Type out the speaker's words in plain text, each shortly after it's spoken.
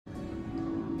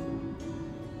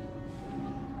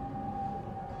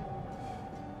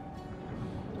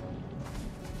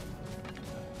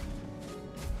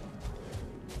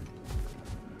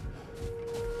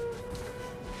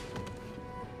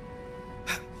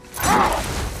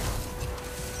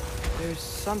There's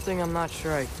something I'm not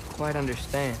sure I quite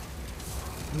understand.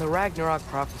 In the Ragnarok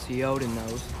prophecy Odin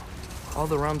knows, all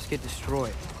the realms get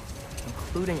destroyed,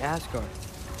 including Asgard.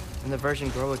 In the version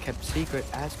Groa kept secret,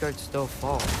 Asgard still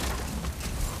falls.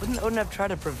 Wouldn't Odin have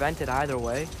tried to prevent it either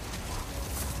way?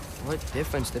 What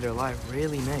difference did her lie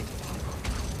really make?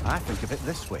 I think of it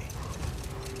this way.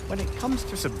 When it comes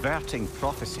to subverting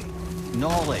prophecy,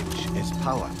 knowledge is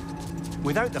power.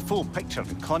 Without the full picture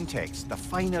and context, the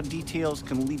finer details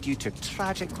can lead you to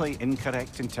tragically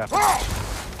incorrect interpretation.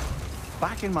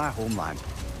 Back in my homeland,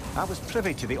 I was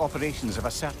privy to the operations of a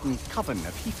certain coven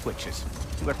of heath witches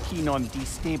who were keen on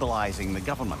destabilizing the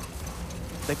government.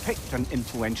 They picked an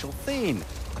influential Thane,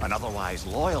 an otherwise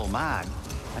loyal man,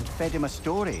 and fed him a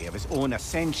story of his own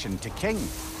ascension to king.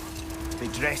 They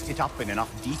dressed it up in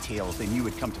enough details they knew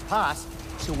would come to pass,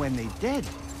 so when they did,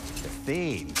 the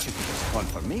Thane took it as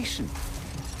confirmation.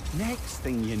 Next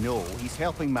thing you know, he's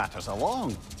helping matters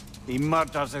along. He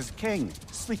murders his king,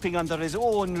 sleeping under his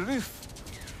own roof.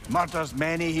 Murders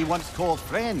many he once called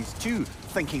friends, too,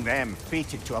 thinking them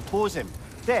fated to oppose him.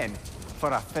 Then,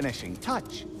 for a finishing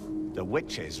touch, the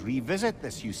witches revisit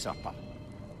this usurper.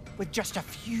 With just a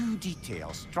few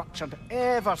details structured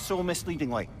ever so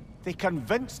misleadingly, they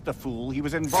convinced the fool he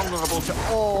was invulnerable to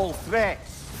all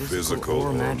threats. Physical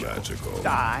or magical?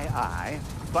 Aye,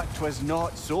 but 'twas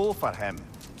not so for him.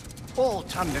 All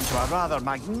turned into a rather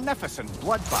magnificent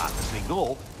bloodbath as they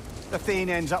go. The Thane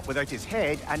ends up without his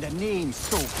head and a name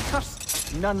so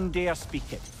cursed, none dare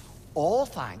speak it. All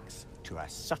thanks to a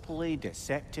subtly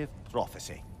deceptive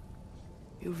prophecy.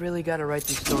 You've really got to write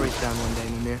these stories down one day,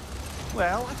 Mimir.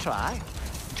 Well, I try.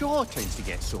 Jaw tends to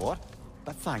get sore,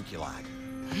 but thank you, lad.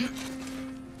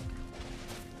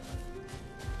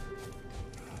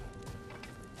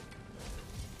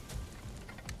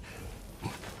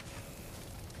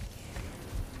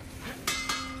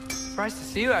 Surprised to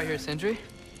see you out here, Sindri.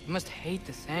 You must hate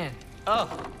the sand. Oh,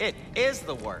 it is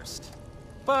the worst.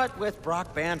 But with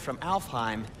Brock banned from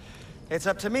Alfheim, it's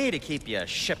up to me to keep you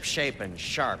shipshape and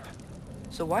sharp.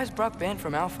 So why is Brock banned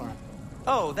from Alfheim?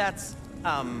 Oh, that's,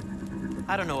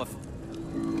 I don't know if...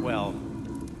 Well,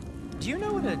 do you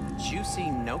know what a juicy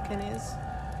Noken is?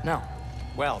 No.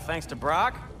 Well, thanks to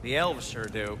Brock, the elves sure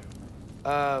do.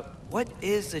 What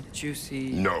is a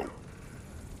juicy... No.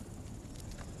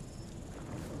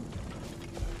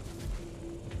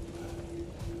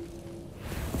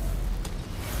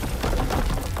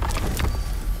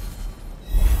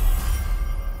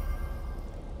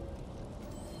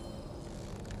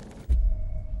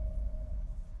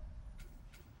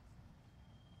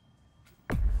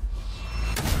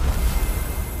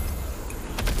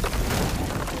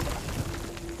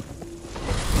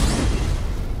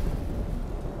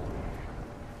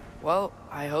 Well,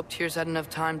 I hope Tyr's had enough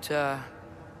time to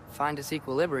find his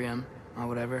equilibrium, or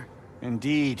whatever.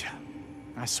 Indeed.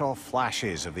 I saw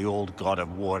flashes of the old god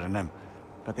of war in him,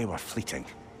 but they were fleeting.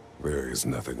 There is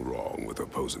nothing wrong with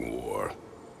opposing war,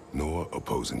 nor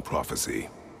opposing prophecy.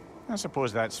 I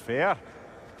suppose that's fair.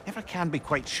 Never can be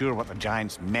quite sure what the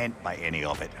Giants meant by any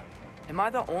of it. Am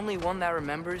I the only one that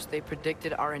remembers they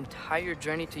predicted our entire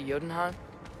journey to Jotunheim?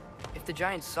 If the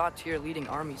Giants saw Tyr leading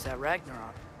armies at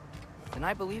Ragnarok, then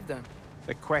I believe them.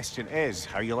 The question is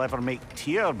how you'll ever make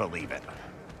Tyr believe it.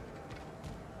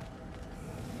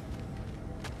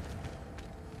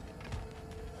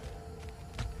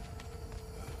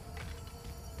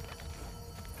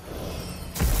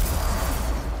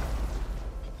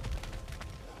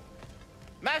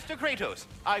 Master Kratos,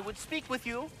 I would speak with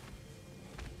you.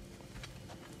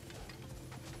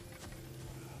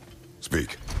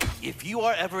 Speak. If you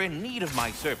are ever in need of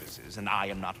my services and I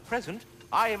am not present,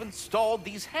 I have installed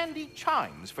these handy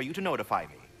chimes for you to notify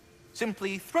me.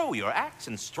 Simply throw your axe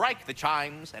and strike the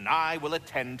chimes, and I will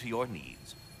attend to your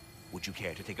needs. Would you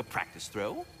care to take a practice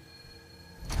throw?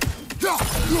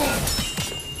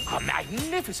 A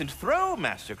magnificent throw,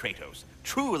 Master Kratos.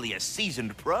 Truly a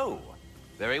seasoned pro.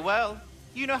 Very well.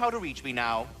 You know how to reach me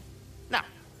now. Now,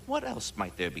 what else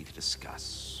might there be to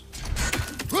discuss?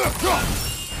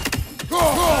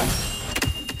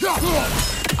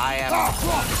 I am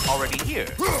already here,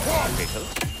 Kratos.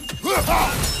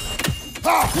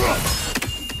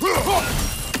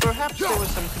 Perhaps there was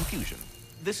some confusion.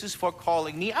 This is for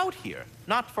calling me out here,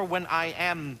 not for when I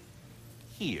am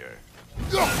here.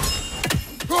 Do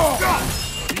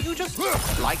you just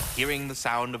like hearing the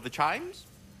sound of the chimes?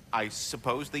 I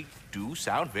suppose they do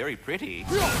sound very pretty.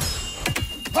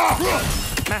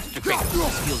 Master Kratos,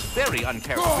 this feels very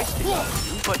uncharacteristic of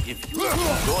you, but if you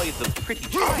enjoy the pretty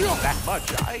chimes that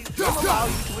much, I will allow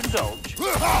you to indulge.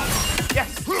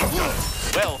 Yes,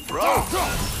 well thrown.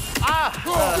 Ah,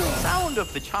 the sound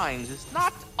of the chimes is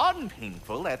not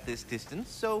unpainful at this distance,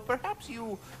 so perhaps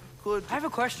you could... I have a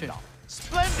question.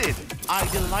 Splendid! I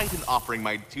delight in offering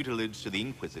my tutelage to the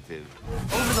inquisitive.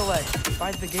 Over the ledge,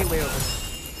 by the gateway over there.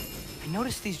 I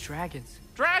noticed these dragons.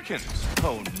 Dragons?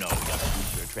 Oh no, young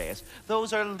Mr. Atreus.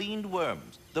 Those are leaned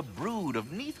worms, the brood of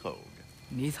Nidhogg.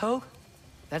 Nidhogg?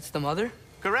 That's the mother?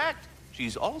 Correct.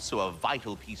 She's also a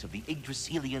vital piece of the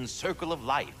Yggdrasilian circle of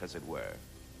life, as it were.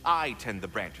 I tend the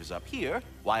branches up here,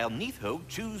 while Nidhogg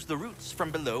chews the roots from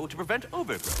below to prevent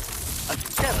overgrowth. A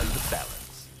delicate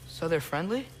balance. So they're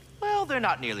friendly? Well, they're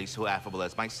not nearly so affable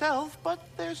as myself, but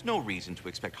there's no reason to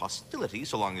expect hostility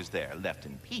so long as they're left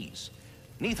in peace.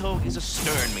 Nidhogg is a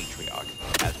stern matriarch,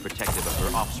 as protective of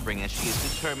her offspring as she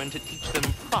is determined to teach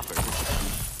them proper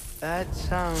discipline. That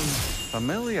sounds...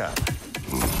 Familiar.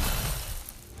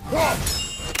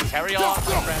 Carry on,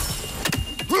 my friend.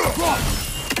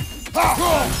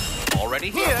 Already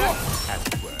here, as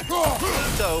it were.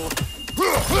 So...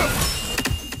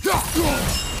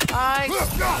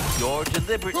 You're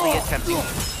deliberately attempting to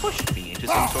push me into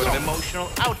some sort of emotional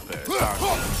outburst, aren't you?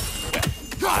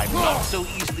 Well, I'm not so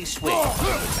easily swayed,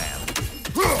 man.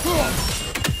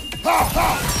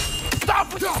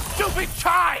 Stop with your stupid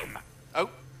chime!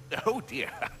 Oh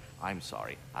dear. I'm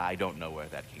sorry. I don't know where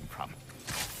that came from.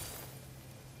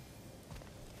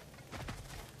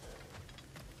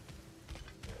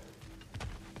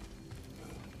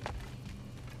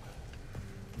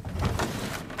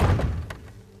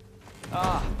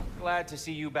 Ah, glad to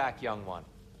see you back, young one.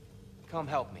 Come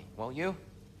help me, won't you?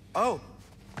 Oh,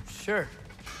 sure.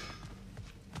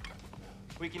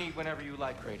 We can eat whenever you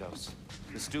like, Kratos.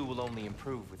 The stew will only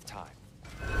improve with time.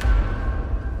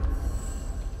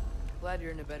 Glad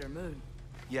you're in a better mood.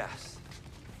 Yes.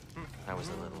 I was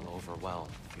a little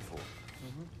overwhelmed before.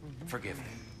 Forgive me.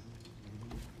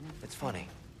 It's funny.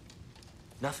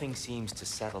 Nothing seems to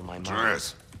settle my mind.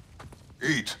 Atreus,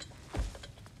 eat.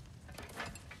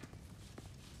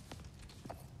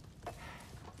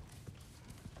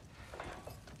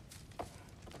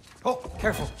 Oh,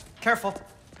 careful, careful.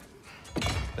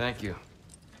 Thank you.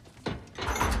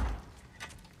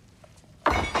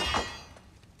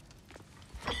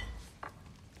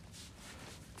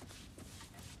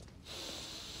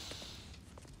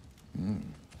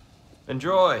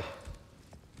 Enjoy.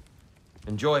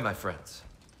 Enjoy, my friends.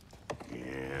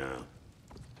 Yeah.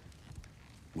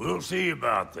 We'll see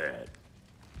about that.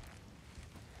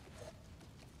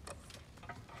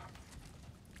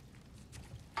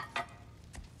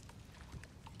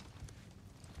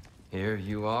 Here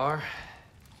you are.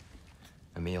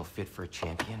 A meal fit for a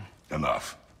champion.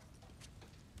 Enough.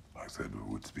 I said we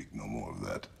would speak no more of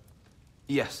that.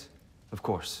 Yes, of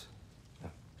course.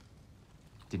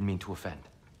 Didn't mean to offend.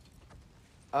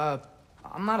 I'm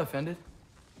not offended.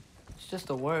 It's just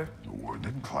a word. The word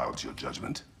that clouds your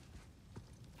judgment.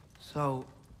 So,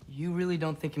 you really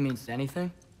don't think it means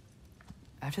anything?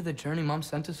 After the journey Mom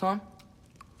sent us on?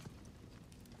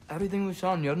 Everything we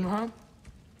saw in Jotunheim?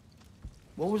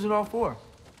 What was it all for?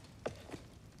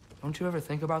 Don't you ever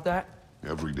think about that?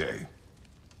 Every day.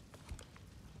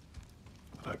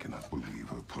 But I cannot believe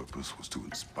her purpose was to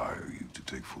inspire you to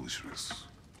take foolish risks.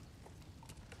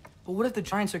 But what if the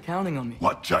Giants are counting on me?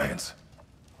 What giants?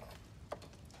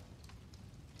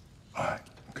 I'm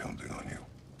counting on you.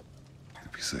 To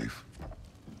be safe.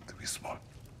 To be smart.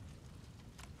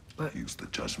 But... Use the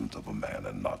judgment of a man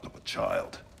and not of a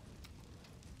child.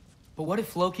 But what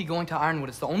if Loki going to Ironwood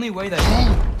is the only way that...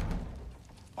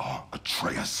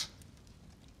 Atreus.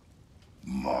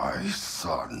 My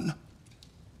son.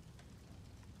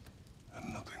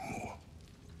 And nothing more.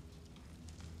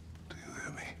 Do you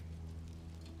hear me?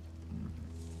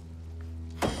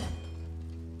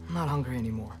 I'm not hungry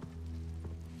anymore.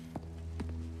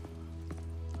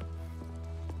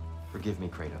 Forgive me,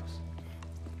 Kratos.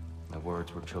 My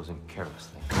words were chosen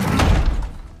carelessly.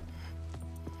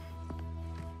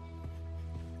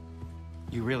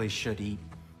 You really should eat.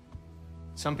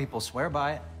 Some people swear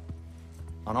by it.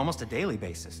 On almost a daily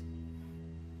basis.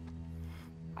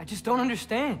 I just don't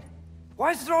understand.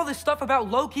 Why is there all this stuff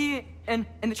about Loki and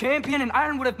the champion and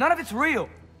Ironwood if none of it's real?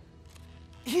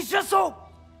 He's just so...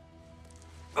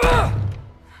 Ugh!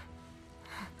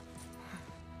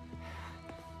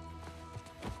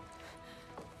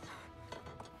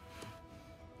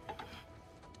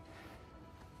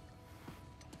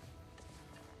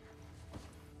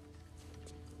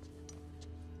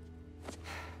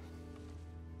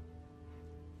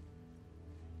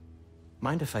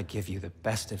 Mind if I give you the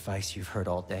best advice you've heard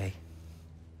all day?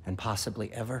 And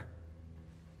possibly ever?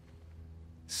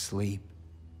 Sleep.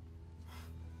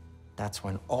 That's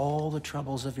when all the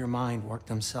troubles of your mind work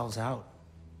themselves out.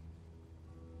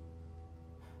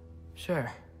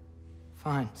 Sure.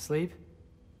 Fine. Sleep?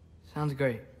 Sounds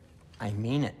great. I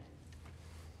mean it.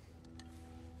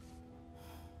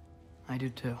 I do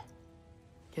too.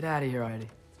 Get out of here already.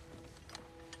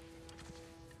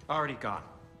 Already gone.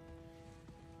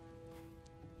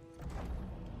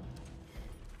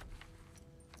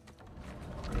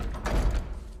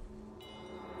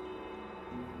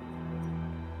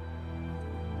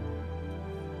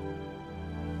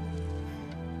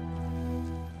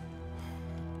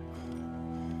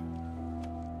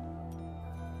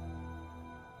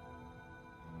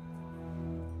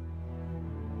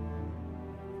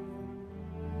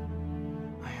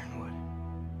 Ironwood.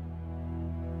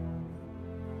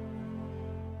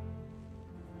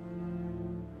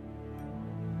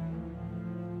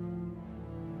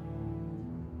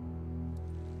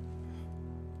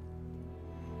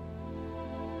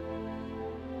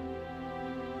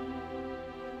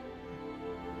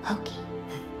 Loki.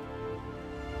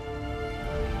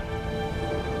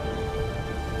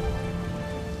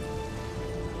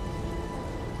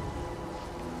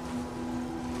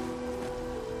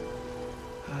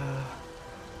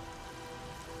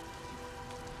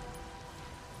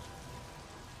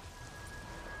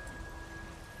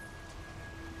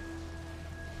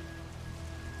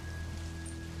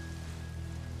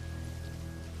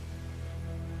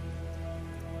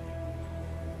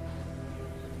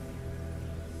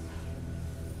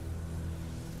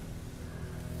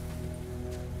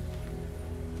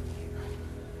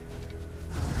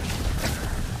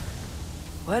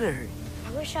 What are you?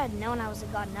 I wish I had known I was a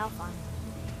god in Alfheim.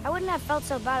 I wouldn't have felt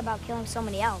so bad about killing so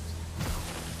many elves.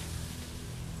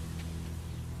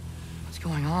 What's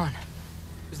going on?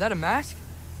 Is that a mask?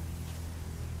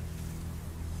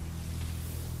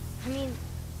 I mean,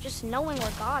 just knowing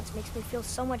we're gods makes me feel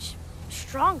so much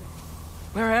stronger.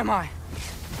 Where am I?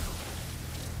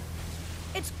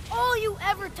 It's all you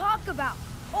ever talk about,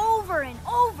 over and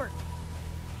over.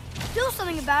 Do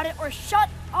something about it or shut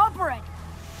up already.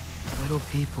 Little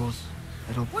people's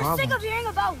little We're problems. sick of hearing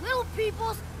about little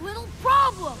people's little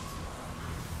problems.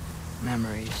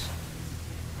 Memories.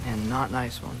 And not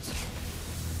nice ones.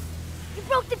 You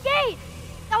broke the gate.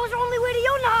 That was our only way to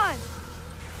Jotunheim.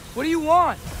 What do you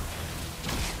want?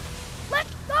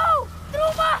 Let's go,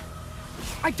 Druma!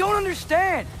 I don't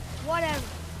understand! Whatever.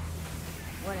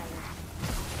 Whatever.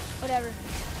 Whatever.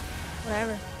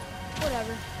 Whatever.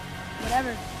 Whatever.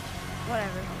 Whatever.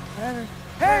 Whatever. Whatever.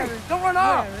 Hey! Whatever. Don't run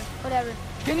off! Whatever.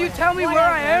 Can you tell me where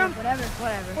I am? Whatever.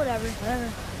 Whatever. Whatever. Whatever.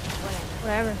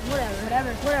 Whatever.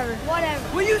 Whatever. Whatever.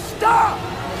 Whatever. Will you stop?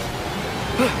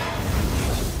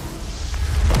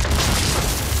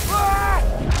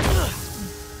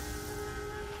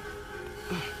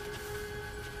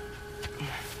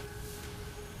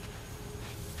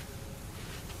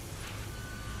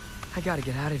 I gotta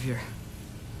get out of here.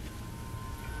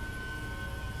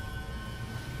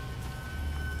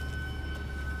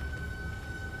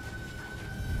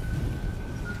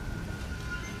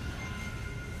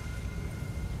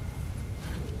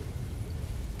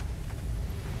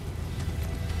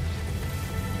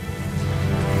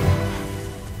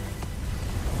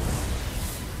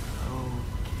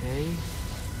 Okay.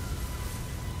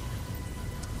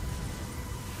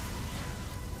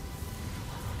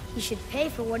 He should pay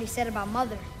for what he said about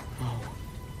Mother.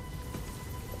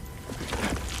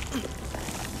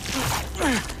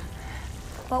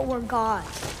 But we're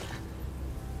gods.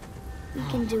 We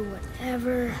can do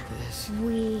whatever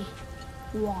we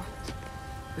want.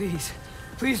 Please.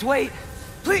 Please wait.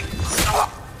 Please.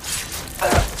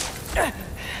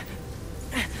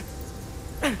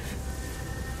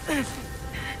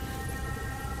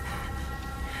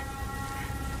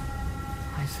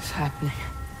 Why is this happening?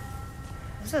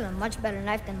 This is a much better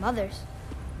knife than Mother's.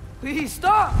 Please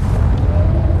stop!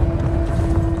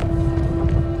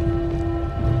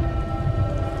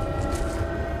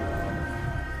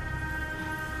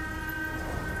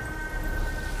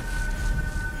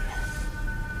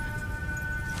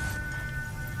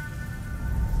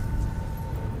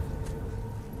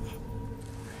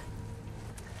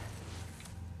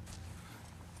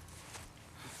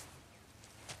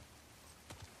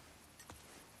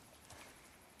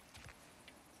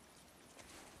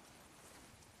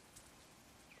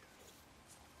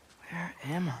 Where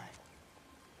am I?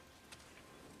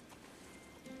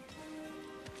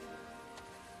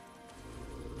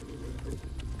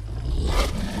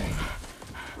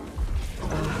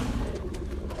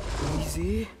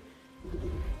 Easy.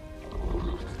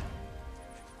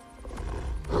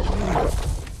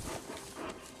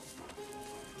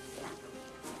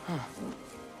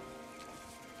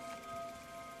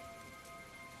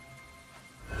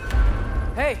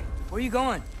 Hey, where you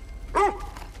going?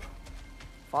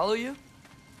 follow you?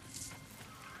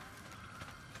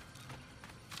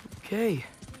 Okay.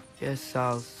 Guess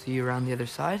I'll see you around the other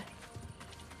side.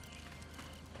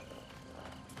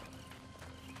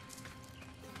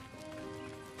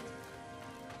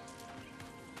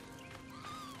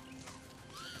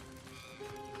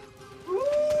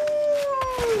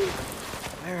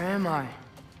 Where am I?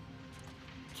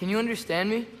 Can you understand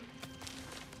me?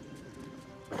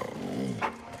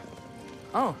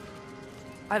 Oh.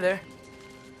 Hi there.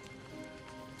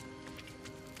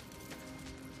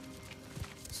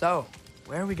 So,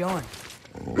 where are we going?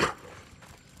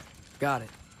 Got it.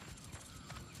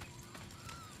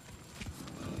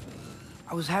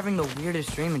 I was having the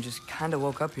weirdest dream and just kinda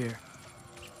woke up here.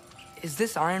 Is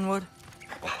this Ironwood?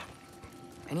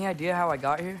 Any idea how I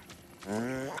got here?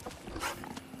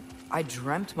 I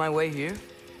dreamt my way here?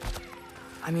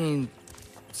 I mean,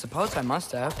 suppose I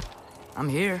must have. I'm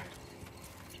here.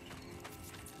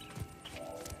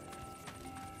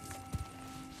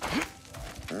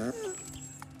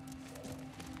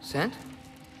 Scent?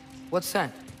 What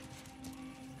scent?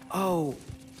 Oh,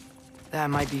 that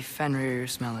might be Fenrir you're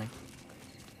smelling.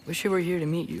 Wish I were here to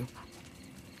meet you.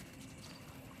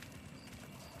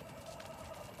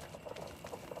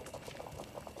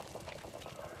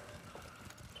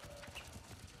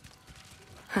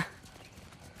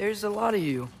 There's a lot of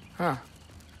you, huh?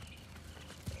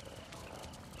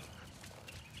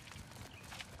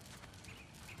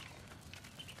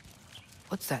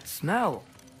 What's that smell?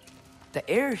 The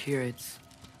air here,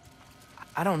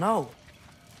 I don't know.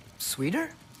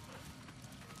 Sweeter?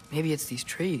 Maybe it's these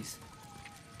trees.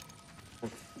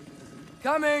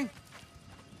 Coming!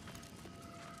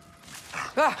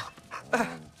 Ah!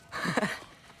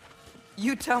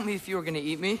 You tell me if you were gonna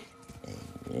eat me.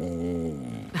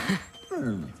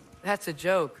 That's a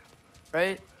joke,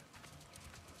 right?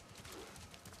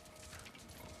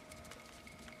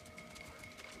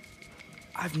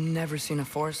 I've never seen a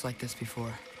forest like this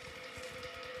before.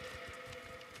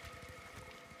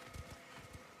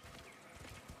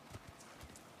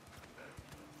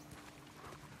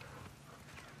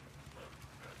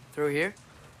 Through here?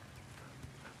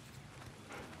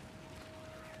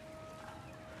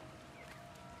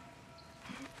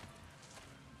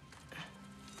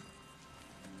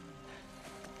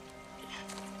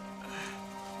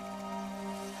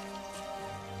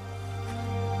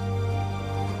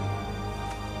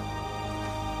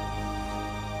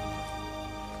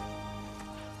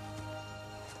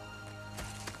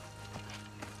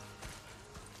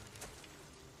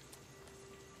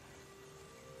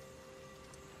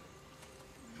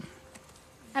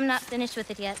 I'm not finished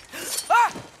with it yet.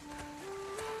 Ah!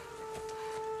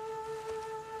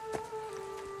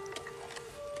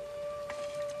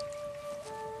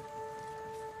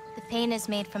 The paint is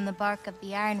made from the bark of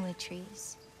the ironwood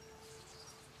trees.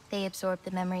 They absorb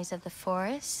the memories of the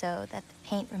forest so that the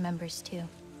paint remembers too.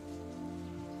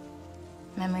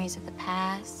 Memories of the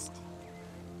past,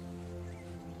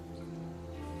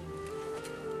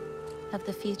 of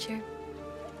the future.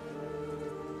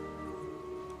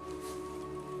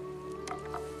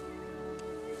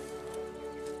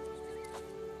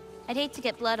 I'd hate to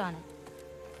get blood on it.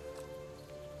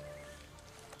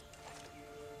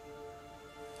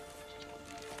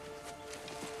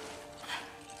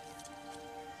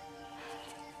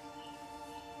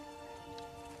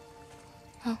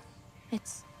 Oh,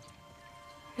 it's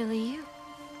really you.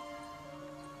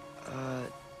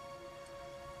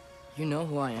 You know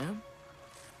who I am?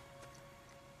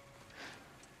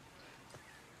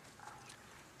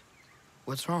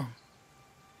 What's wrong?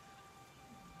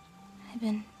 I've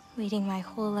been waiting my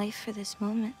whole life for this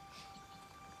moment.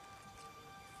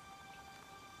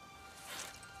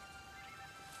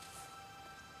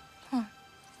 Huh.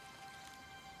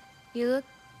 You look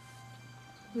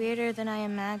weirder than I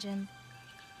imagined.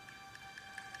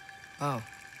 Oh.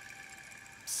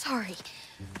 Sorry.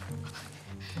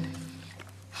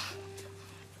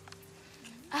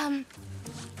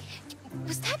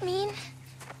 Was that mean?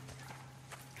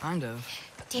 Kind of.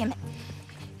 Damn it.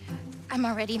 I'm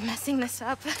already messing this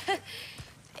up.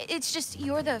 It's just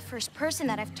you're the first person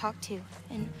that I've talked to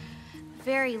in a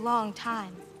very long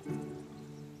time.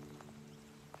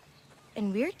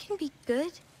 And weird can be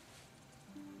good.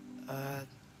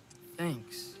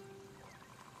 Thanks.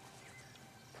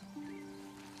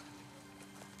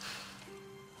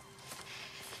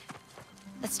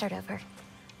 Let's start over.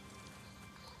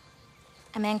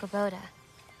 I'm Angrboda.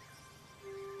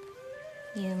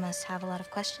 You must have a lot of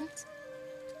questions?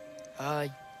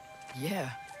 Yeah.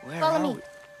 Where Follow are me. we?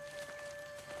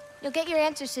 You'll get your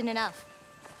answers soon enough.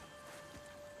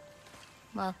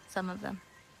 Well, some of them.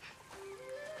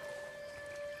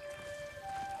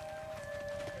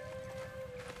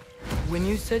 when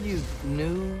you said you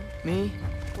knew me...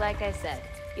 Like I said,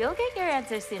 you'll get your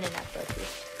answer soon enough,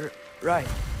 Loki. Right.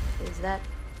 Is that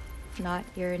not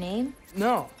your name?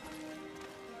 No.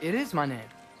 It is my name.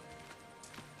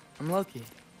 I'm Loki.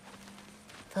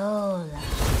 Lola.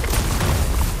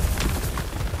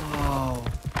 Oh.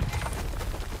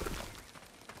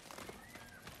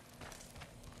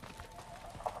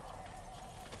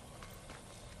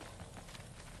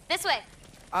 This way.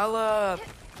 I'll,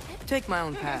 take my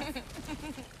own path.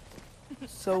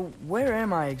 So, where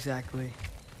am I exactly?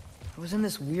 I was in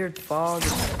this weird fog.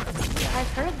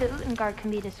 I've heard the Utengard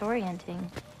can be disorienting.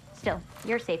 Still,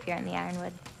 you're safe here in the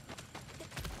Ironwood.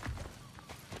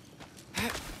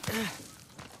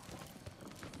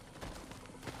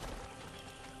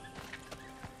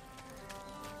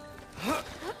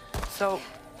 So,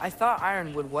 I thought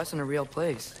Ironwood wasn't a real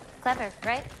place. Clever,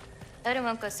 right? Odin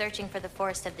won't go searching for the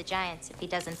Forest of the Giants if he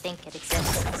doesn't think it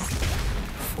exists.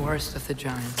 Forest of the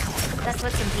Giants. That's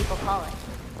what some people call it.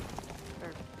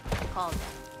 Or called it.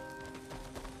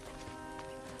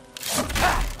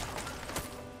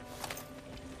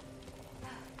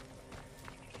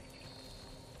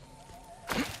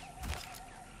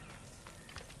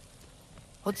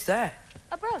 What's that?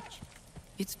 A brooch.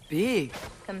 It's big.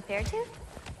 Compared to?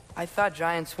 I thought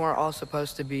giants weren't all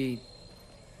supposed to be...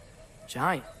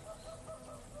 giant.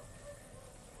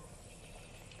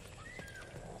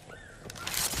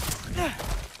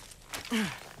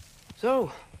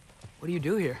 So, what do you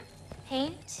do here?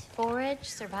 Paint, forage,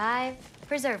 survive,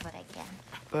 preserve what I can.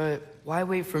 But why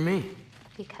wait for me?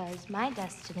 Because my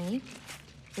destiny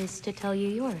is to tell you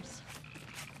yours.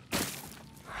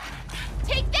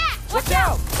 Take that! Watch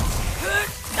out!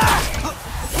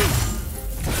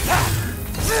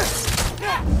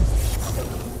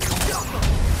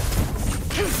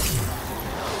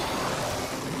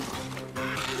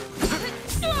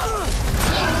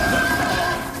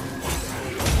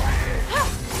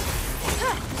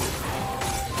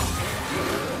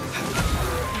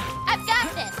 I've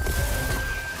got this!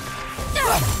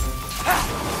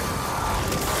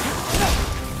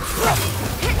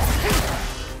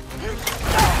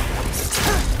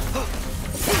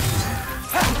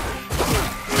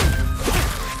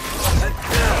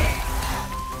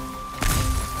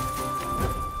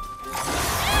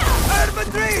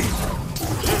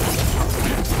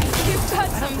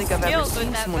 I don't think I've ever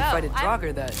seen someone fight a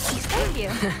Draugr that... Thank you.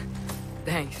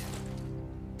 Thanks.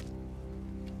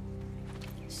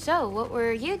 So, what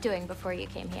were you doing before you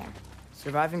came here?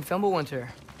 Surviving Fimbulwinter.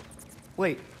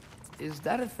 Wait, is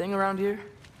that a thing around here?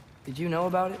 Did you know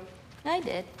about it? I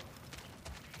did.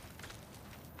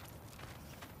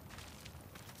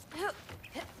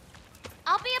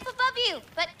 I'll be up above you,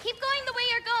 but keep going the way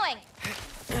you're going.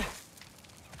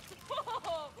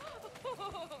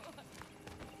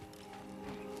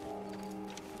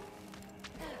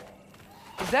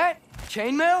 Is that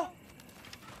chainmail?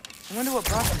 I wonder what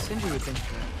brought Sindri would think.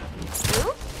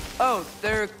 Who? Oh,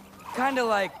 they're kind of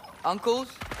like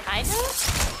uncles. Kind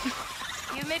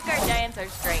of? You Midgard giants are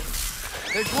strange.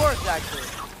 They're dwarves, actually.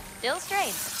 Still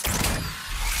strange.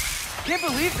 Can't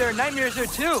believe there are nightmares there,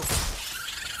 too.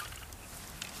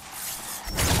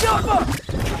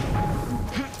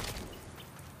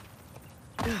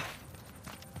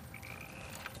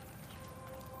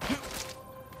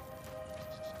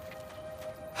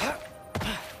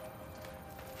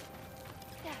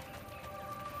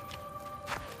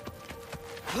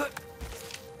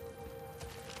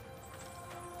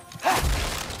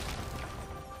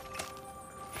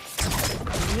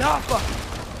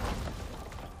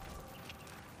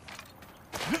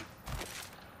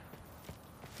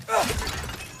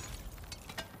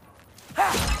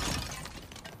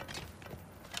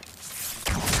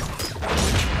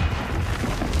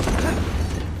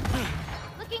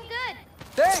 Looking good.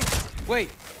 Thanks! Wait,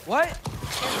 what? It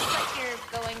looks like you're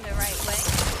going the right way.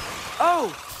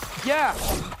 Oh, yeah,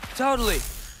 totally.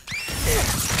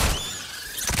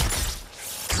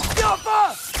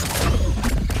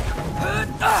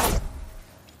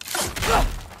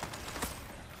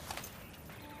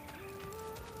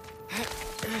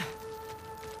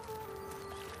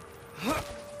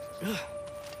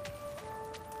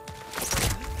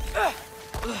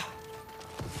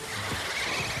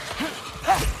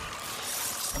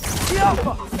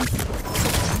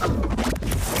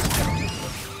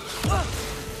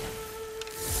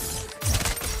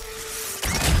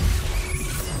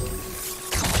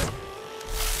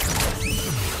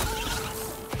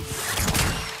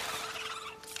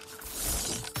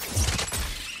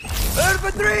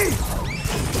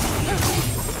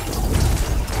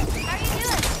 How are you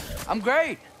doing? I'm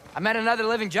great. I met another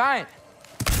living giant.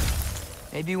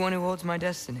 Maybe one who holds my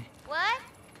destiny. What?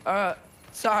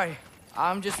 Sorry.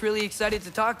 I'm just really excited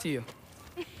to talk to you.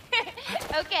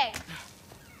 Okay.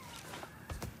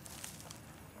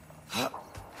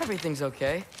 Everything's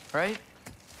okay, right?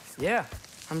 Yeah,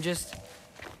 I'm just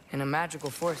in a magical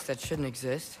forest that shouldn't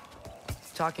exist.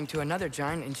 Talking to another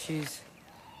giant and she's...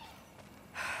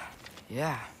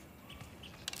 Yeah.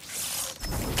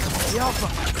 The Alpha!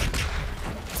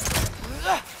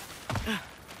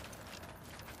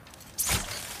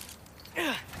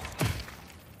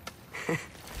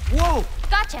 Whoa!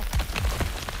 Gotcha.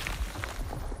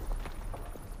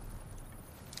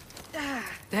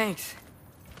 Thanks.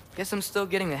 Guess I'm still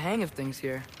getting the hang of things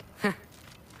here.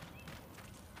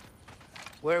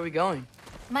 Where are we going?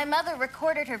 My mother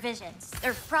recorded her visions,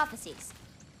 or prophecies.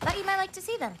 Thought you might like to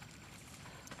see them.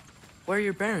 Where are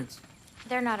your parents?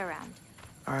 They're not around.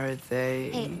 Are they...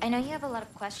 Hey, I know you have a lot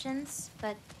of questions,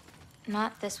 but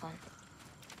not this one.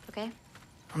 Okay?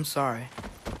 I'm sorry.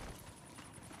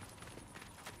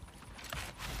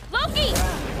 Loki!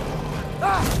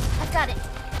 I've got it.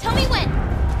 Tell me when.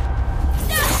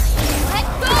 Let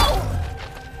go!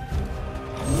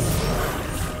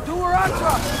 Do her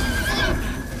Antra!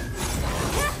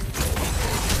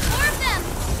 More of them!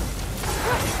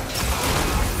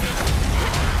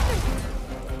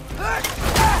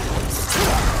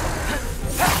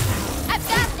 I've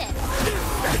got this!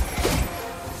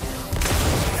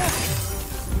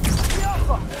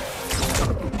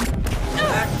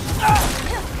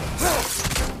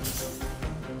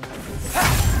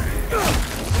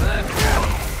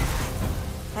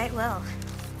 Quite well.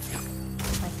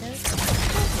 Like those?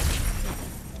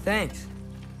 Thanks.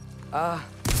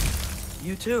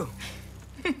 You too.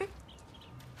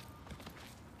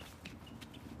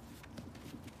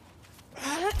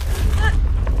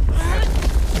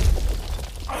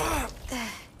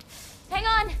 Hang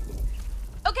on!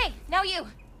 Okay, now you.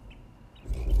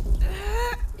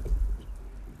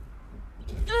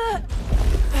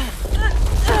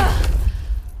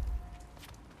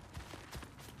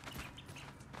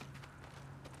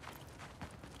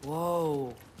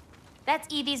 Whoa. That's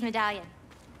Evie's medallion.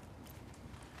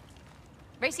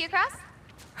 Race you across?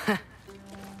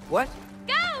 What?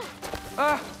 Go!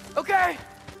 Okay.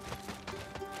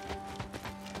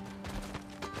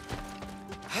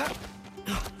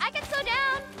 I can slow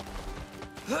down.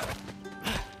 Woo!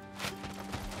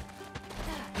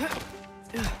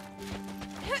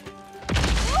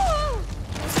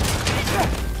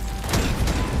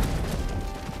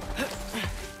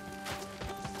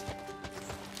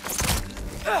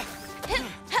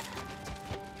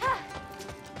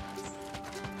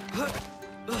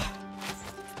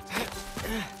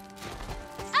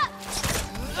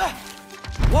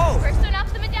 Whoa! First one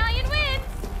off the medallion wins.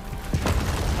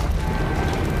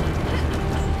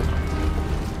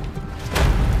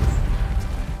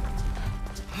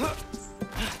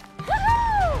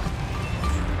 Woohoo!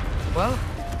 Well,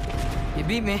 you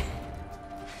beat me.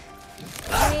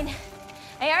 I mean,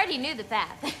 I already knew the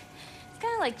path. It's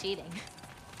kind of like cheating.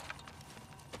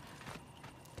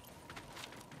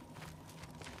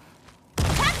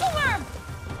 Tackle worm!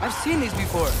 I've seen these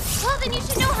before. Well, then you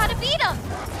should know how to beat them.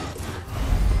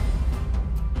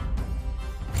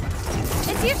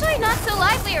 It's usually not so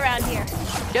lively around here.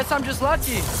 Guess I'm just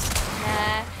lucky.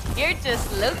 Nah, you're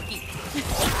just Loki.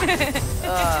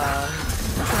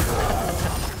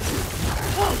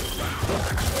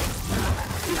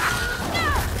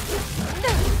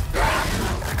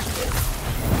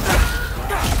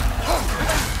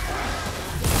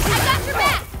 I got your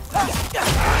back!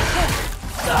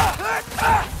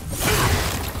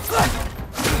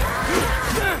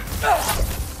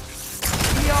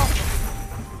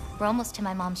 We're almost to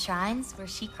my mom's shrines, where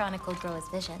she chronicled Groa's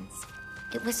visions.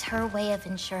 It was her way of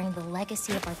ensuring the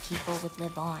legacy of our people would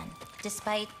live on,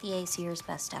 despite the Aesir's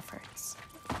best efforts.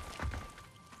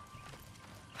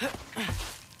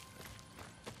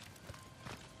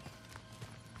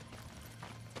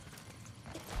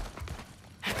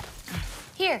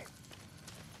 Here.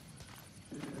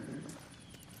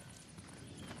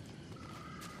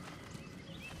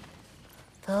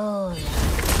 Oh.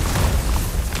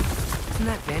 Isn't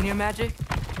that Vanya magic?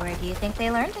 Where do you think they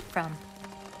learned it from?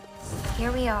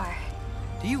 Here we are.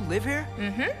 Do you live here?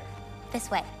 Mm-hmm.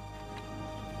 This way.